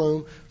control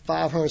room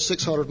 500,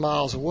 600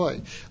 miles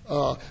away.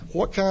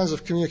 What kinds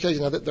of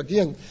communication? Now,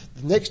 again,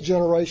 the next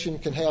generation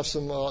can have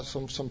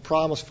some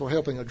promise for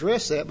helping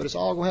address that, but it's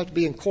all going to have to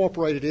be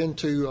incorporated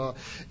into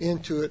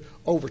it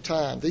over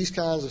time. These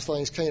kinds of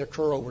things can't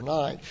occur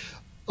overnight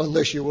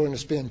unless you're willing to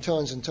spend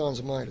tons and tons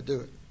of money to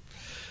do it.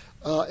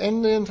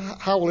 And then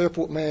how will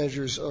airport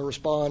managers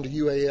respond to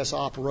UAS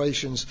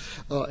operations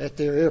at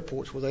their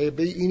airports? Will there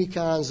be any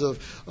kinds of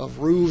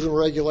rules and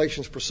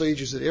regulations,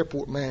 procedures that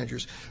airport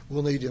managers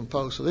will need to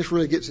impose? So this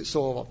really gets at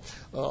sort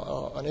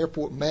of an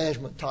airport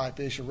management type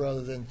issue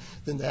rather than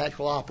the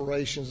actual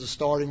operations, the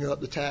starting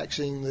up, the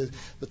taxiing,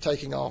 the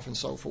taking off, and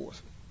so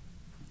forth.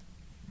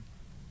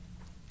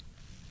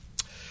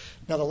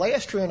 Now, the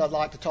last trend I'd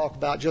like to talk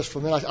about just for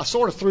a minute, I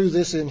sort of threw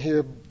this in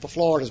here for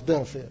Florida's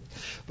benefit,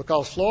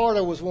 because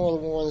Florida was one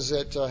of the ones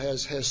that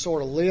has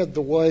sort of led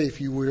the way, if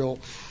you will,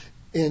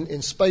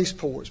 in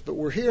spaceports. But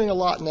we're hearing a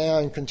lot now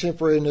in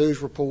contemporary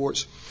news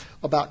reports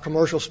about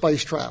commercial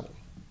space travel.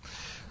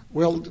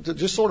 Well, to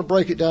just sort of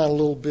break it down a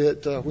little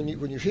bit, when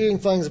you're hearing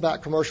things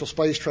about commercial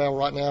space travel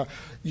right now,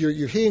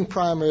 you're hearing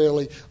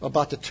primarily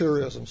about the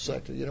tourism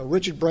sector. You know,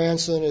 Richard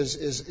Branson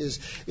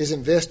is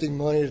investing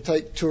money to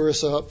take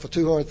tourists up for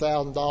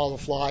 $200,000 a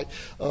flight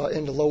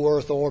into low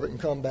Earth orbit and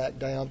come back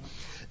down.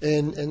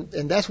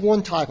 And that's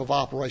one type of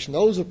operation.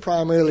 Those are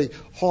primarily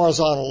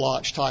horizontal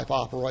launch type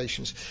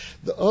operations.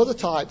 The other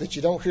type that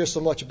you don't hear so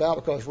much about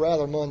because it's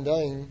rather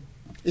mundane,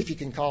 if you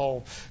can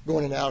call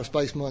going into outer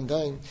space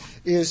mundane,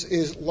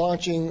 is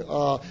launching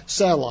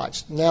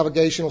satellites,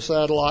 navigational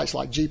satellites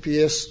like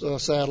GPS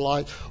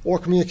satellites, or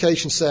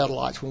communication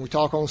satellites. When we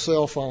talk on the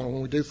cell phone,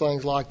 when we do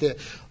things like that,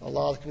 a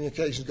lot of the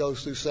communications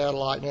goes through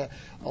satellite. Now,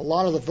 a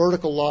lot of the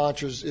vertical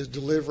launchers is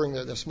delivering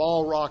the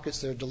small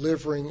rockets. They're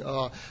delivering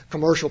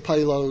commercial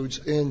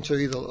payloads into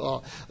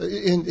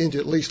into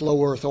at least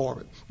low Earth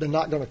orbit. They're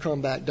not going to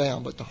come back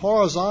down. But the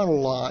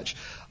horizontal launch,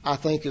 I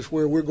think, is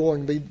where we're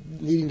going to be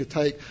needing to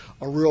take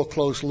a real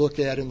close look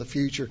at in the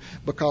future,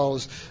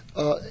 because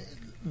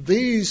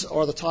these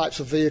are the types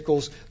of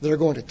vehicles that are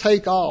going to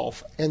take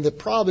off, and they're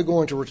probably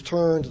going to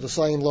return to the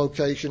same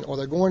location, or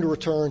they're going to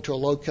return to a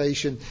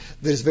location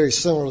that is very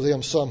similar to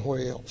them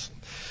somewhere else.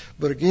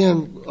 But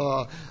again,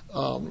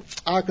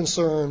 our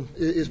concern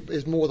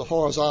is more the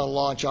horizontal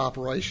launch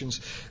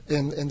operations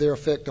and their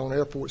effect on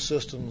airport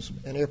systems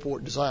and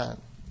airport design.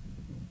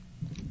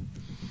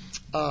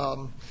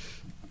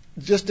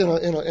 Just in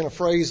a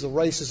phrase, the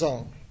race is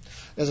on.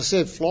 As I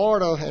said,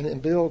 Florida,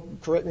 and Bill,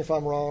 correct me if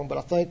I'm wrong, but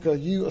I think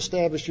you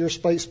established your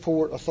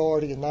spaceport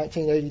authority in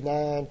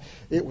 1989.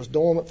 It was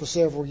dormant for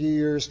several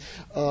years.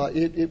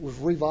 It was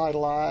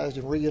revitalized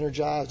and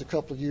re-energized a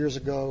couple of years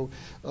ago.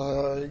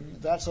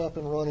 That's up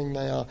and running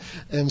now.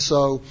 And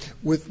so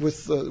with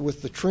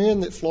the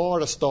trend that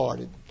Florida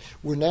started,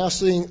 we're now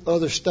seeing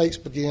other states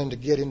begin to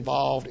get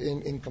involved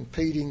in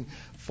competing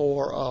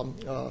for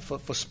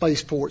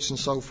spaceports and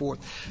so forth.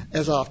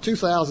 As of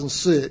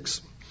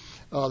 2006,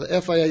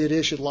 the FAA had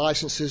issued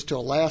licenses to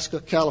Alaska,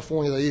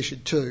 California. They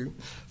issued 2,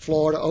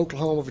 Florida,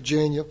 Oklahoma,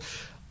 Virginia.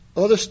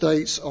 Other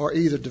states are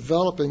either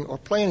developing or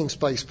planning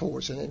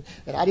spaceports. And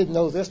I didn't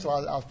know this till I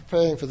was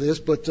preparing for this,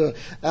 but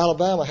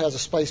Alabama has a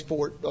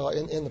spaceport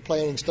in the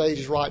planning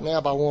stages right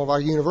now by one of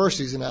our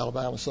universities in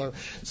Alabama. So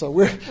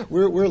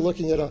we're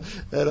looking at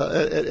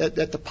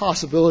the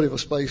possibility of a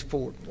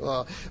spaceport.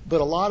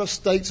 But a lot of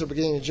states are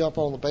beginning to jump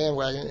on the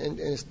bandwagon,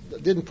 and I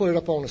didn't put it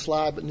up on the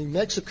slide, but New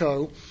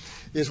Mexico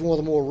is one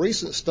of the more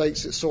recent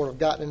states that's sort of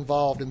gotten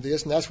involved in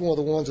this, and that's one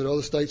of the ones that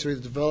other states are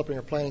either developing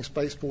or planning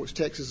spaceports.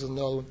 Texas is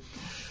another one.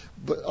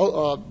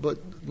 But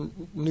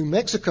New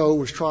Mexico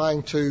was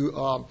trying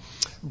to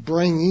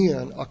bring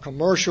in a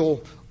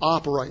commercial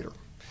operator,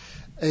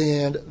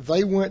 and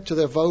they went to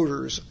their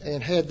voters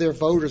and had their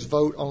voters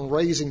vote on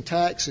raising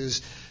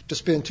taxes to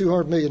spend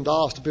 $200 million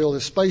to build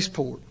this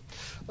spaceport.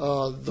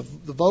 The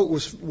vote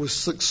was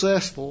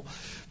successful.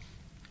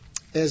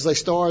 As they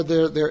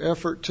started their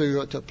effort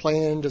to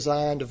plan,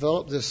 design,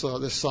 develop this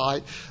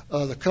site,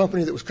 the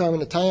company that was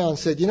coming to town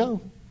said,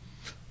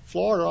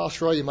 Florida or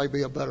Australia may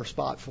be a better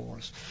spot for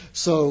us.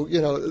 So,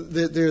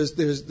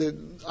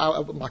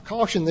 my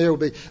caution there would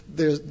be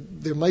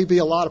there may be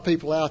a lot of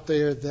people out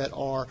there that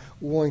are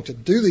wanting to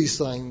do these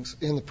things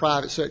in the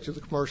private sector,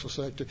 the commercial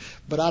sector,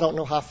 but I don't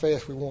know how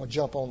fast we want to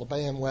jump on the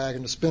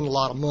bandwagon to spend a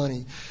lot of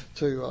money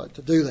to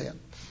do that.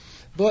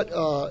 But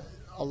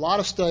a lot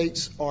of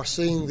states are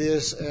seeing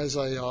this as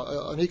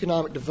an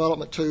economic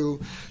development tool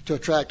to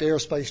attract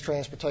aerospace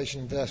transportation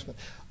investment.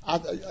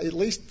 At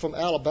least from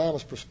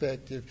Alabama's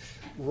perspective,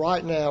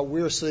 right now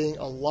we're seeing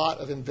a lot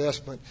of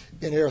investment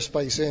in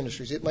aerospace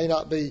industries. It may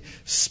not be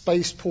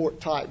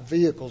spaceport type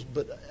vehicles,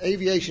 but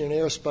aviation and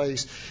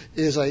aerospace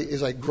is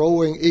a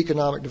growing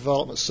economic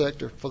development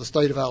sector for the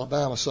state of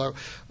Alabama. So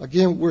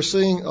again, we're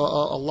seeing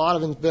a lot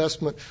of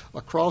investment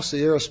across the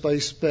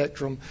aerospace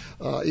spectrum,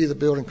 either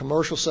building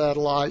commercial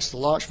satellites, the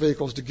launch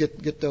vehicles to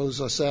get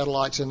those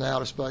satellites into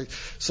outer space.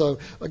 So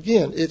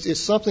again, it's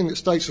something that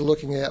states are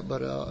looking at,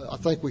 but I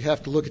think we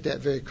have to look at that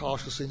very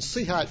cautiously and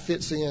see how it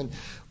fits in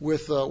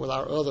with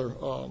our other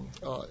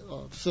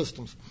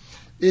systems.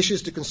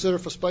 issues to consider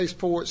for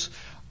spaceports.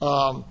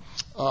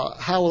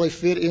 How will they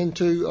fit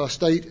into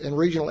state and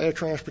regional air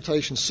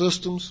transportation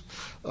systems?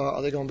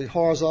 Are they going to be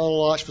horizontal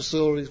launch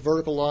facilities,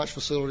 vertical launch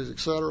facilities, et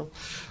cetera?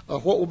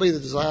 What will be the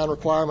design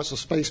requirements of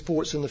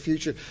spaceports in the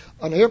future?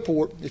 An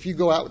airport, if you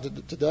go out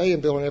today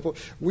and build an airport,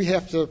 we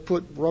have to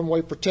put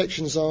runway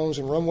protection zones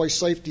and runway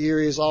safety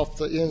areas off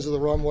the ends of the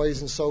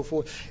runways and so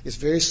forth. It's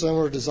very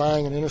similar to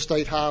designing an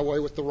interstate highway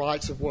with the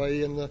rights of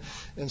way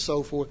and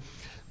so forth.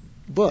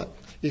 But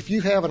if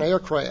you have an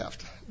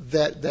aircraft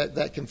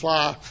that can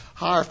fly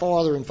higher,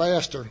 farther, and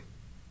faster,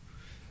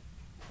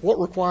 what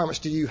requirements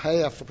do you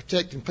have for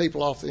protecting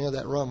people off the end of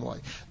that runway?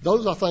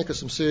 Those, I think, are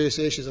some serious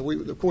issues.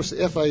 Of course,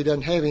 the FAA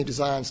doesn't have any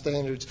design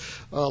standards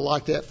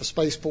like that for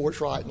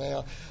spaceports right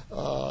now.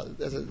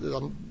 As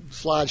a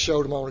slide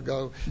showed a moment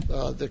ago,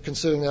 they're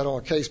considering that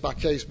on a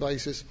case-by-case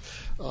basis.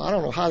 I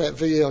don't know how that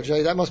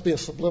VLJ, that must be a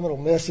subliminal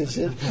message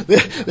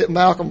that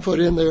Malcolm put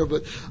in there,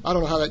 but I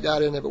don't know how that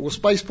got in there. But will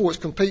spaceports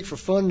compete for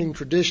funding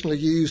traditionally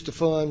used to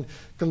fund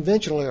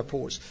conventional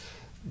airports?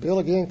 Bill,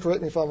 again,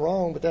 correct me if I'm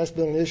wrong, but that's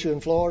been an issue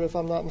in Florida, if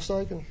I'm not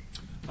mistaken.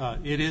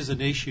 It is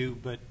an issue,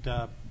 but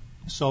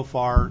so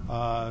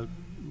far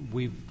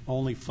we've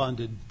only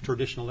funded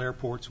traditional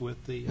airports with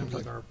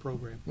our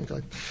program.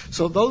 Okay.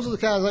 So those are the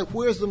kinds of,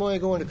 where's the money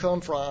going to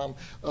come from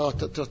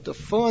to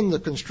fund the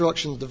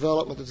construction,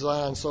 development,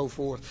 design, and so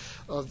forth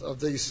of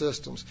these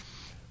systems?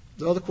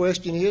 The other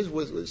question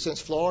is,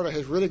 since Florida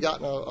has really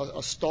gotten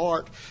a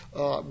start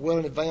well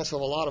in advance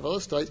of a lot of other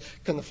states,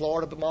 can the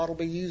Florida model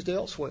be used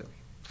elsewhere?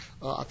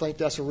 I think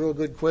that's a real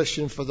good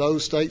question for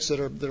those states that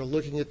are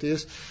looking at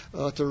this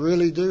to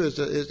really do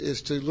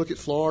is to look at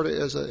Florida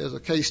as a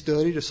case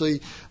study to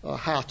see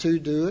how to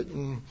do it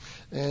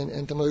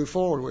and to move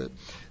forward with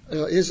it.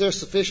 Is there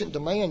sufficient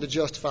demand to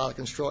justify the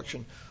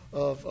construction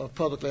of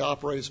publicly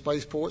operated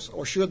spaceports,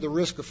 or should the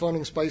risk of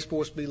funding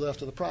spaceports be left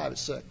to the private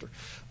sector?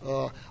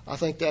 I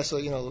think that's a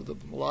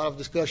lot of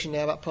discussion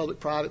now about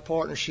public-private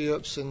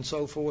partnerships and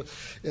so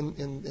forth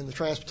in the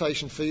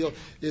transportation field.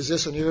 Is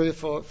this an area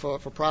for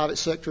private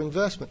sector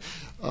investment?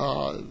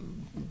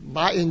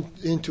 My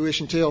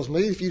intuition tells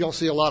me if you don't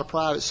see a lot of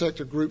private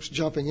sector groups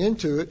jumping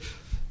into it,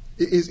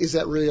 is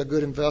that really a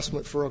good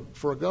investment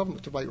for a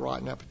government to make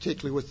right now,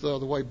 particularly with the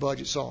way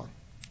budgets are?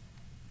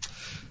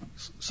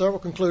 Several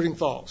concluding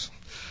thoughts.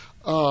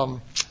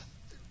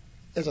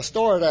 As I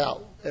started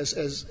out,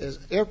 as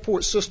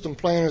airport system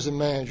planners and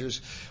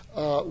managers,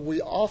 we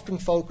often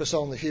focus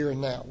on the here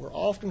and now. We're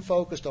often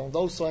focused on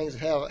those things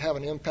that have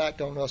an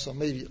impact on us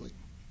immediately.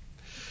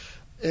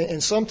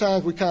 And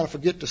sometimes we kind of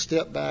forget to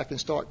step back and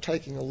start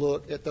taking a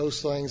look at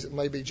those things that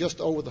may be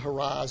just over the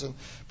horizon,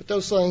 but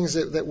those things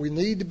that we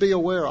need to be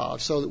aware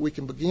of so that we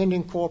can begin to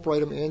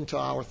incorporate them into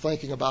our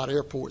thinking about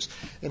airports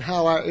and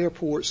how our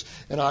airports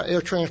and our air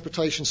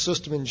transportation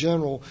system in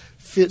general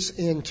fits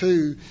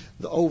into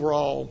the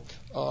overall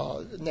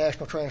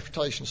national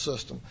transportation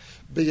system,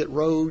 be it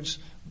roads,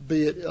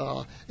 be it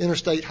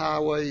interstate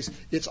highways.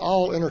 It's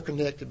all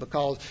interconnected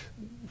because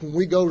when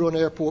we go to an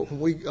airport, when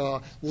we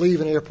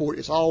leave an airport,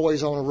 it's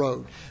always on a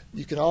road.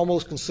 You can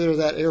almost consider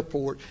that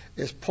airport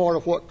as part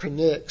of what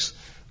connects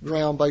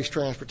ground-based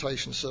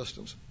transportation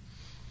systems.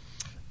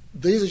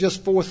 These are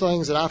just 4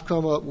 things that I've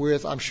come up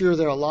with. I'm sure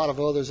there are a lot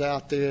of others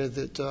out there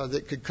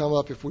that could come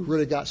up if we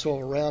really got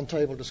sort of a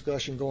roundtable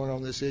discussion going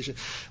on this issue.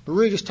 But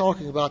really just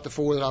talking about the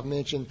 4 that I've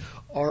mentioned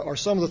are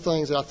some of the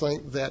things that I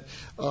think that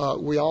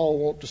we all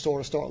want to sort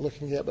of start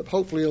looking at, but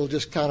hopefully it'll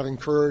just kind of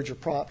encourage or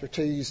prompt or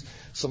tease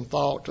some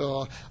thought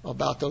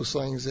about those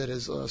things that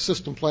as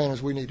system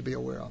planners we need to be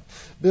aware of.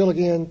 Bill,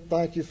 again,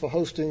 thank you for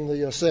hosting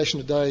the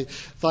session today.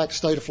 Thank the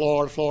state of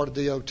Florida,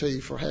 Florida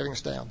DOT for having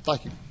us down.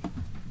 Thank you.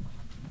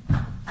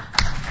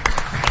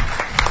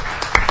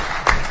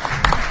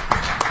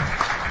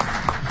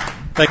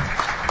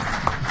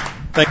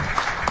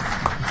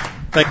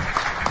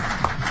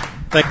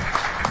 Thank